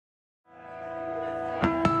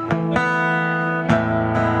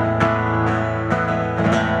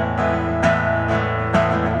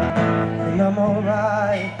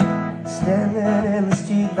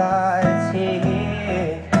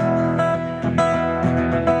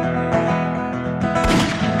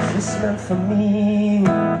meant for me.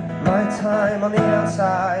 My time on the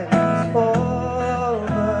outside is over,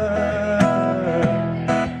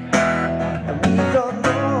 and we don't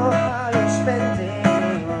know how you're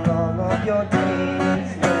spending all of your days.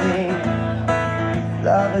 Knowing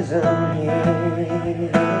love isn't here.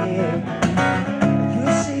 You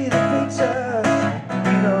see the pictures,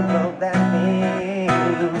 you don't know what that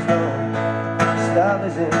means. No, love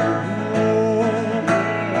isn't here.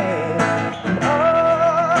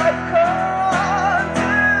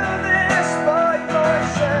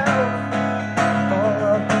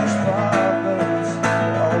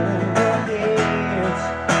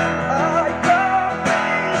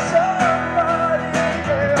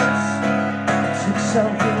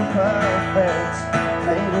 Something perfect,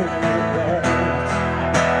 painted with red.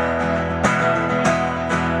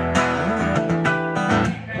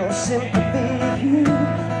 No sympathy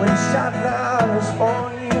when shot down is all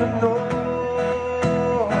you know.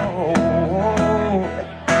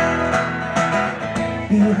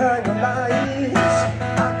 Behind the lights,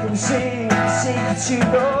 I can see secrets you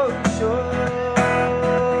don't show.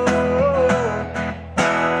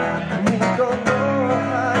 We don't know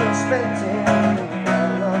how you're spending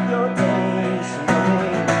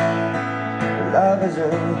love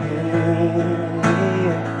isn't here.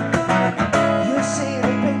 You see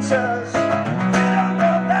the pictures, you don't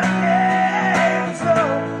know that means. No,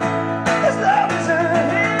 'cause love isn't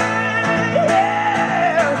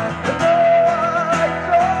here. But no, I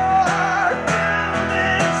can't do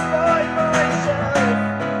this by myself.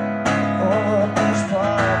 All of these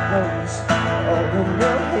problems all in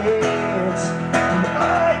your heads, and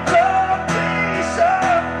I can't be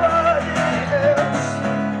somebody else.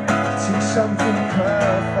 Something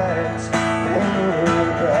perfect in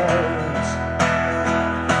your brains.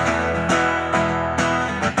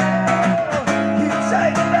 You say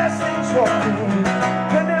the best things wrong,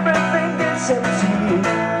 and everything gets empty.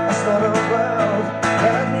 That's not a world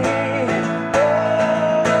that I need.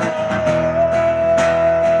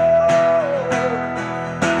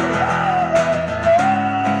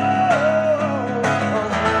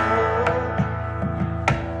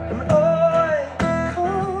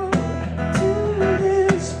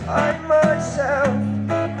 I myself,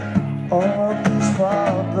 all these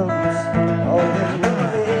problems, all in your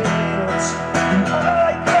heads, and I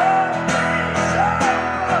can't be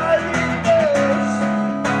somebody else.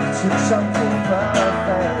 To something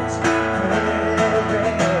perfect,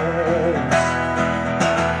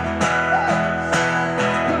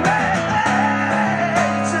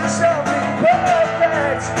 to something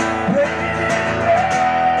perfect,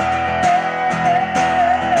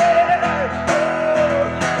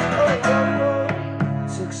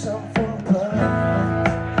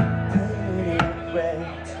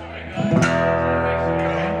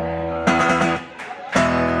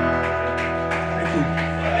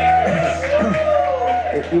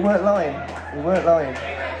 You weren't lying. You weren't lying.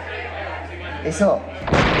 It's hot.